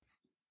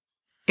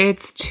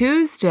It's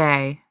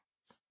Tuesday.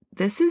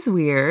 This is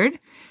weird.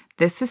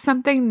 This is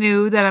something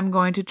new that I'm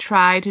going to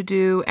try to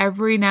do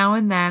every now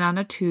and then on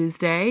a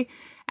Tuesday.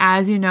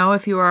 As you know,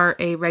 if you are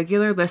a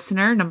regular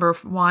listener, number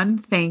one,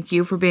 thank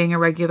you for being a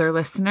regular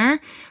listener.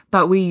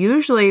 But we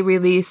usually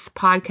release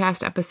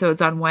podcast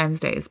episodes on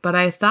Wednesdays. But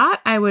I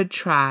thought I would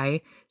try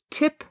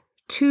Tip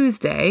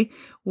Tuesday,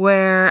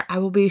 where I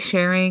will be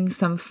sharing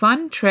some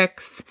fun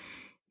tricks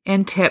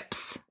and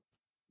tips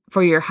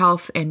for your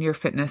health and your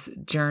fitness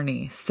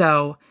journey.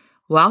 So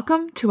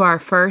welcome to our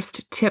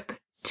first Tip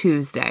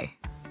Tuesday.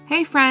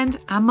 Hey friend,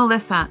 I'm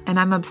Melissa, and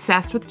I'm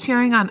obsessed with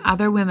cheering on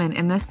other women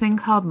in this thing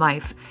called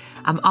life.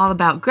 I'm all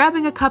about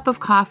grabbing a cup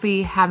of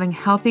coffee, having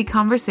healthy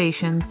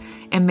conversations,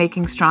 and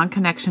making strong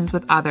connections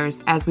with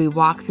others as we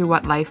walk through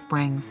what life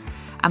brings.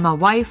 I'm a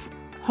wife,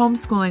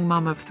 homeschooling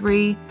mom of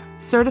 3,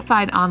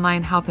 certified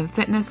online health and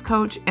fitness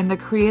coach, and the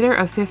creator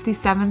of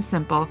 57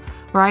 Simple,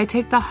 where I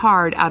take the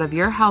hard out of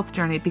your health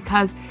journey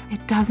because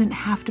it doesn't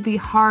have to be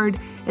hard.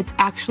 It's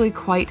actually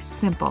quite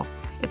simple.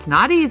 It's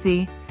not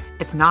easy,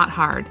 it's not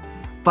hard,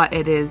 but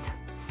it is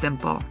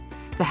simple.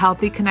 The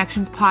Healthy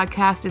Connections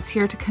podcast is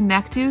here to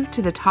connect you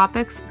to the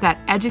topics that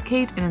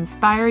educate and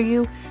inspire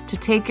you to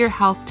take your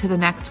health to the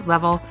next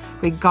level,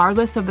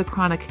 regardless of the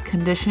chronic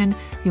condition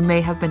you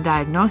may have been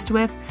diagnosed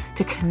with,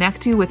 to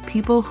connect you with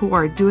people who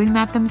are doing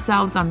that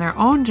themselves on their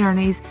own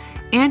journeys,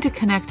 and to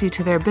connect you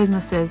to their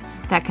businesses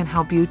that can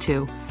help you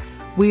too.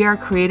 We are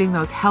creating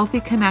those healthy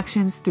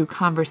connections through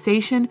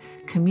conversation,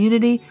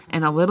 community,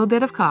 and a little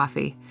bit of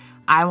coffee.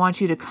 I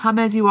want you to come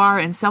as you are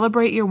and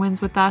celebrate your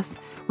wins with us.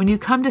 When you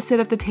come to sit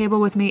at the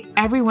table with me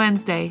every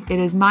Wednesday, it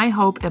is my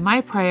hope and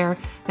my prayer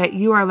that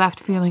you are left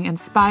feeling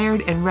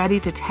inspired and ready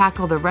to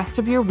tackle the rest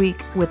of your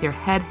week with your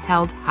head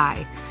held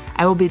high.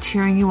 I will be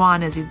cheering you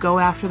on as you go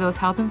after those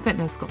health and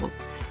fitness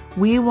goals.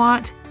 We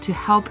want to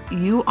help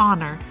you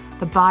honor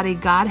the body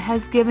God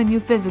has given you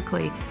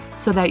physically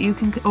so that you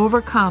can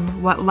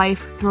overcome what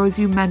life throws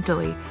you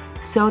mentally,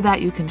 so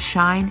that you can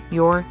shine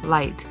your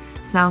light.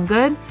 Sound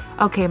good?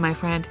 Okay, my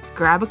friend,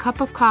 grab a cup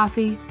of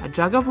coffee, a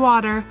jug of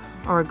water,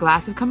 or a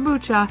glass of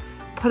kombucha,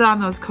 put on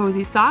those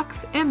cozy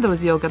socks and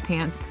those yoga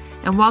pants,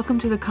 and welcome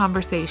to the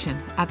conversation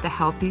at the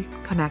Healthy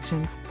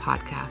Connections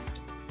podcast.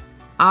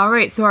 All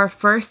right, so our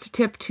first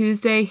Tip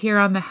Tuesday here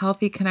on the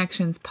Healthy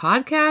Connections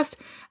podcast,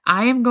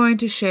 I am going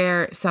to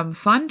share some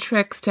fun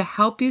tricks to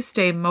help you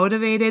stay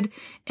motivated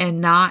and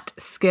not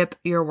skip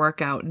your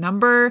workout.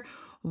 Number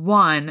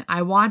one,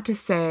 I want to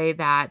say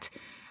that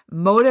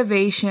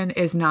motivation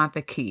is not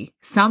the key.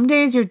 Some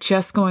days you're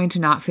just going to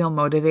not feel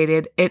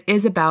motivated. It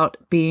is about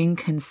being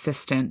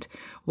consistent.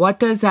 What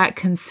does that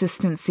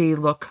consistency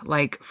look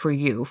like for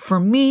you? For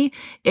me,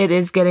 it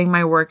is getting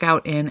my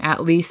workout in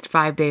at least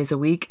 5 days a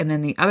week. And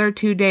then the other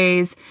 2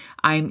 days,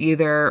 I'm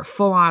either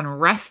full on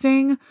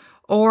resting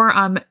or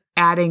I'm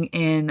adding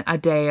in a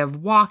day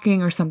of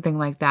walking or something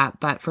like that.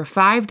 But for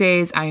 5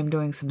 days, I am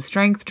doing some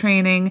strength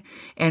training,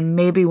 and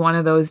maybe one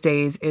of those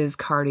days is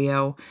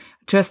cardio.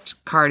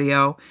 Just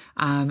cardio.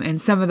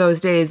 And some of those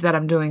days that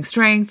I'm doing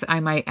strength, I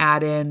might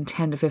add in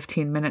 10 to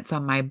 15 minutes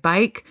on my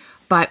bike,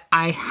 but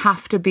I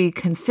have to be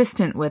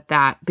consistent with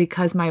that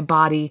because my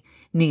body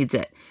needs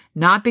it.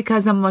 Not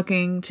because I'm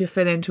looking to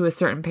fit into a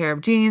certain pair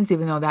of jeans,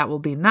 even though that will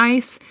be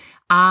nice.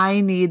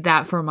 I need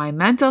that for my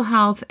mental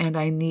health, and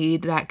I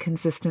need that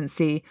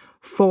consistency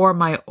for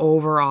my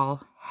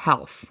overall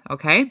health.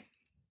 Okay?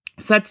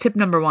 So that's tip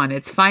number one.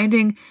 It's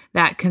finding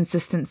that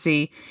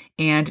consistency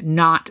and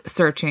not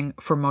searching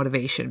for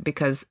motivation,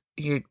 because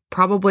you're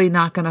probably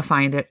not going to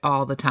find it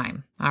all the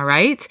time. All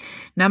right.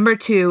 Number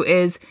two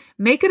is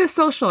make it a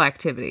social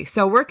activity.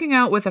 So working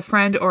out with a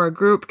friend or a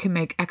group can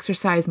make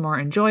exercise more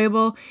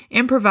enjoyable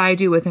and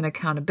provide you with an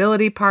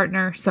accountability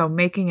partner. So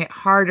making it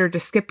harder to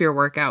skip your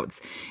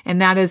workouts.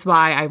 And that is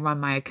why I run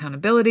my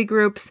accountability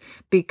groups,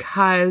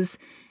 because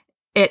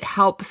it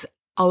helps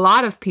a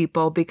lot of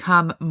people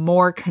become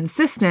more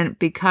consistent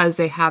because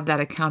they have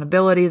that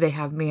accountability. They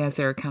have me as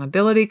their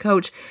accountability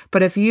coach.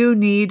 But if you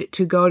need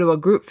to go to a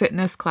group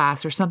fitness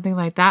class or something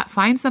like that,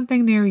 find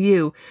something near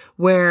you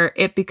where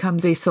it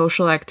becomes a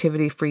social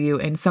activity for you,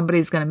 and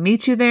somebody's going to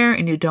meet you there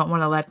and you don't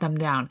want to let them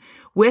down.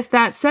 With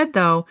that said,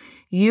 though,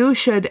 you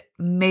should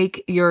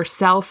make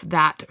yourself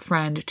that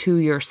friend to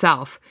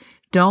yourself.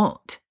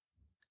 Don't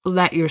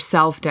let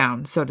yourself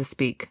down, so to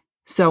speak.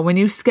 So when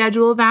you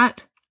schedule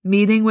that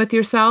meeting with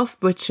yourself,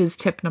 which is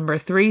tip number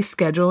 3,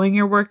 scheduling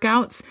your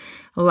workouts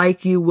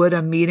like you would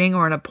a meeting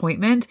or an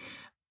appointment.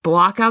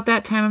 Block out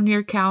that time on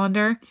your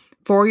calendar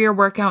for your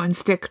workout and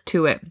stick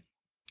to it.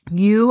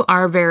 You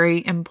are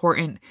very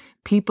important.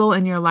 People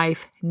in your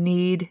life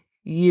need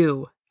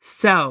you.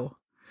 So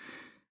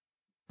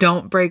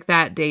don't break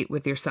that date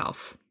with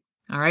yourself.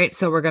 All right.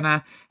 So we're going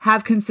to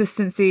have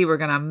consistency. We're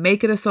going to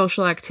make it a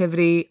social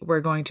activity. We're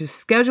going to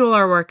schedule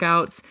our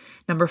workouts.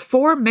 Number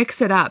 4, mix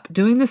it up.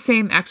 Doing the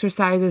same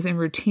exercises and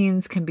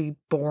routines can be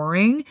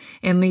boring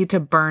and lead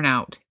to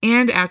burnout,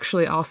 and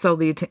actually also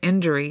lead to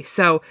injury.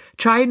 So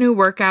try new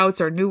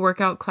workouts or new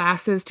workout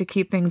classes to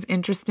keep things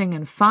interesting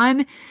and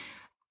fun.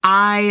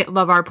 I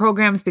love our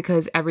programs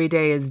because every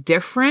day is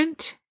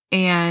different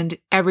and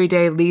every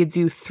day leads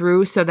you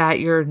through so that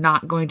you're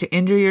not going to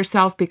injure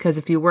yourself, because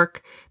if you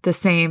work the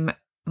same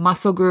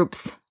muscle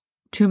groups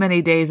too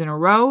many days in a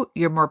row,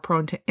 you're more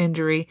prone to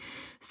injury.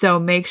 So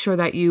make sure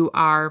that you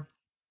are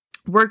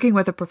working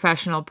with a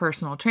professional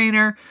personal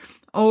trainer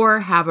or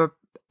have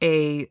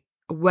a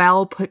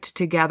well put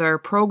together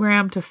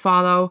program to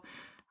follow.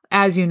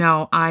 As you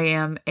know, I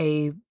am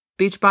a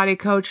Beachbody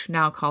coach,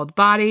 now called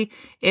Body.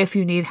 If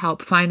you need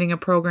help finding a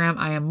program,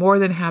 I am more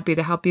than happy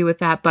to help you with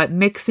that. But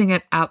mixing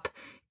it up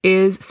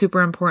is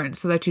super important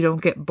so that you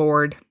don't get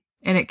bored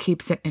and it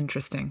keeps it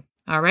interesting.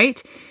 All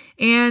right.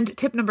 And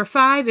tip number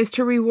 5 is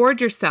to reward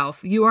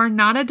yourself. You are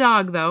not a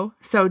dog though,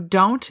 so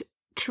don't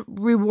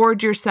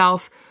reward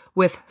yourself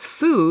with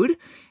food.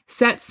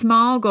 Set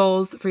small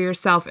goals for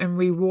yourself and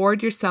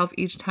reward yourself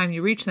each time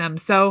you reach them.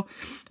 So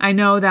I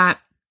know that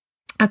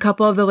a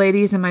couple of the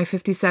ladies in my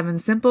 57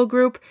 Simple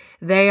group,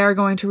 they are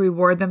going to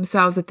reward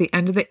themselves at the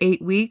end of the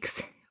 8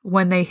 weeks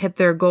when they hit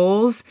their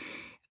goals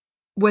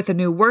with a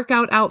new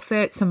workout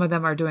outfit. Some of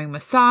them are doing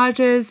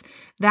massages.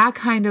 That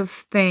kind of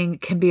thing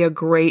can be a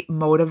great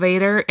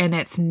motivator. And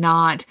it's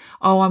not,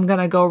 oh, I'm going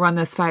to go run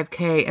this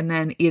 5K and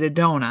then eat a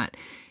donut.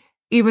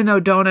 Even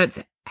though donuts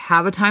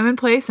have a time and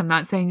place, I'm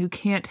not saying you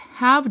can't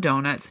have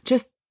donuts.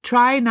 Just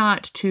try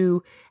not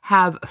to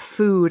have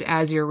food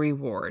as your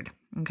reward.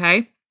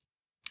 Okay.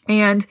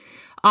 And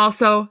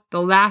also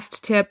the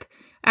last tip,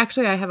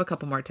 actually, I have a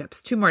couple more tips,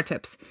 2 more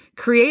tips.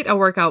 Create a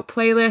workout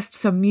playlist.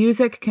 So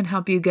music can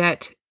help you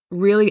get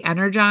really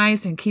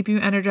energized and keep you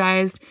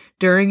energized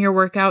during your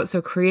workout. So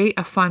create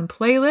a fun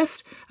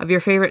playlist of your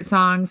favorite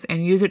songs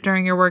and use it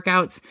during your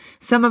workouts.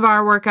 Some of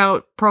our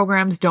workout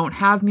programs don't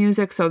have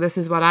music, so this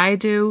is what I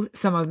do.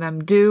 Some of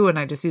them do, and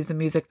I just use the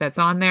music that's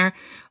on there.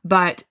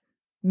 But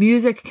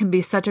music can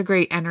be such a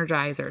great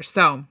energizer.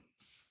 So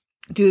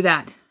do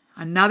that.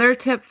 Another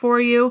tip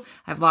for you,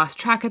 I've lost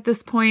track at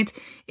this point,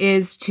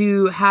 is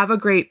to have a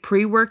great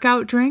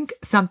pre-workout drink,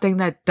 something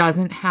that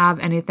doesn't have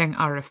anything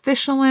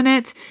artificial in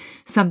it,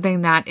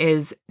 something that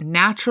is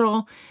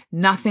natural,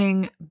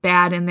 nothing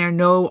bad in there,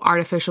 no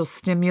artificial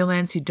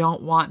stimulants. You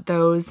don't want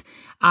those.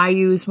 I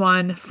use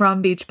one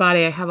from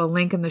Beachbody. I have a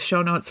link in the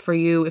show notes for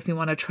you if you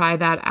want to try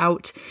that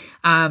out.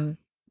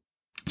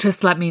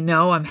 Just let me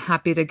know. I'm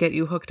happy to get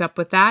you hooked up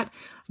with that.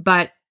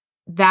 But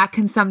that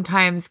can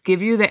sometimes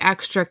give you the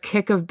extra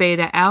kick of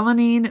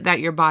beta-alanine that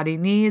your body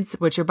needs,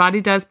 which your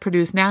body does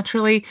produce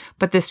naturally,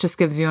 but this just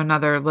gives you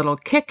another little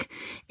kick,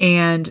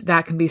 and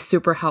that can be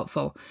super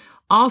helpful.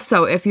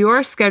 Also, if you are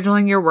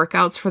scheduling your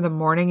workouts for the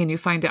morning and you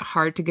find it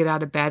hard to get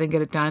out of bed and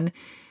get it done,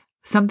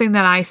 something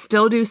that I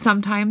still do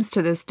sometimes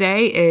to this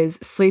day is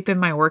sleep in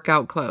my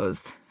workout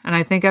clothes. And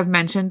I think I've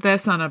mentioned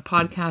this on a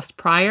podcast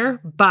prior,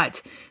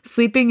 but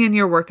sleeping in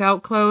your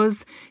workout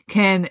clothes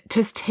can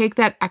just take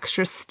that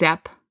extra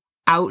step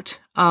out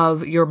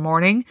of your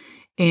morning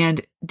and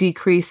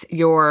decrease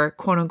your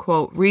quote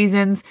unquote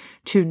reasons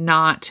to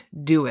not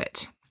do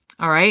it.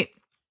 All right.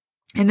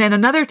 And then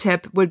another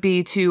tip would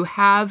be to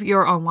have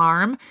your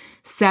alarm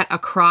set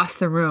across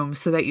the room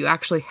so that you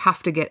actually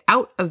have to get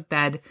out of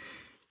bed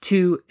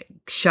to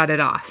shut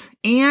it off.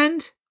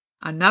 And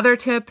another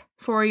tip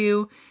for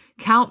you,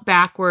 count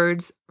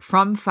backwards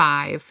from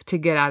 5 to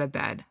get out of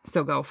bed.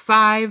 So go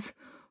 5,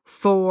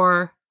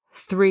 4,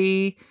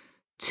 3,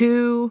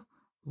 2,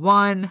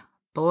 1,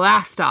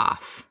 blast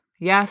off.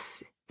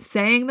 Yes,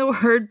 saying the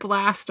word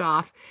blast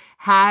off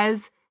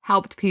has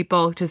helped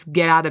people just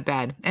get out of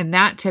bed. And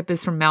that tip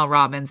is from Mel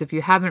Robbins. If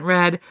you haven't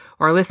read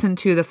or listened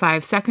to the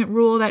 5-second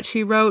rule that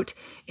she wrote,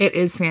 it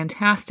is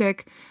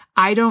fantastic.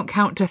 I don't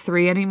count to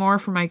 3 anymore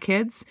for my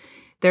kids.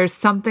 There's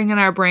something in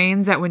our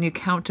brains that when you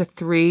count to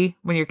 3,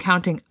 when you're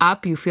counting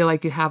up, you feel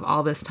like you have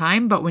all this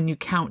time. But when you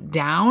count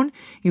down,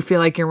 you feel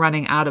like you're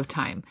running out of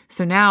time.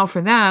 So now for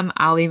them,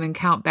 I'll even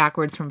count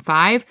backwards from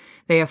 5.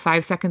 They have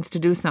 5 seconds to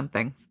do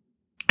something.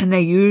 And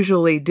they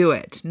usually do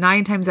it.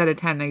 9 times out of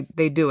 10,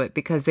 they do it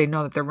because they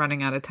know that they're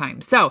running out of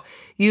time. So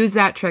use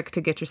that trick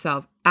to get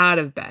yourself out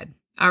of bed.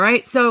 All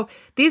right. So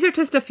these are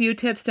just a few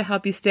tips to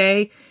help you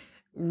stay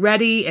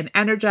ready and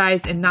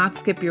energized and not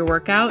skip your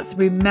workouts.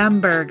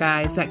 Remember,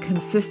 guys, that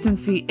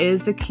consistency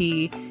is the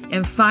key,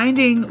 and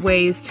finding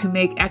ways to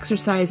make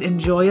exercise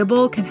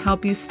enjoyable can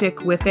help you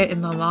stick with it in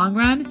the long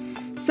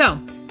run.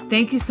 So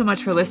thank you so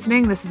much for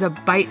listening. This is a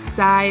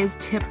bite-sized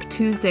Tip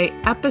Tuesday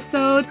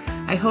episode.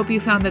 I hope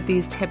you found that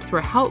these tips were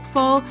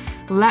helpful.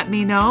 Let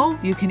me know.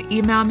 You can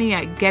email me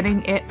at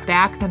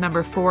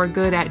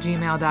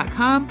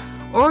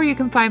gettingitback4good@gmail.com, or you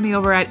can find me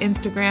over at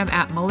Instagram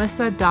at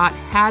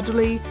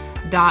melissa.hadley.fitwithms.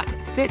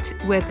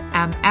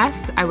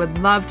 I would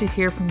love to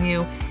hear from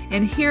you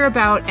and hear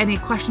about any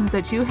questions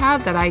that you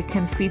have that I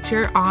can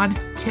feature on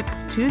Tip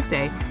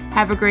Tuesday.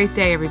 Have a great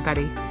day,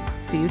 everybody.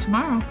 See you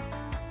tomorrow.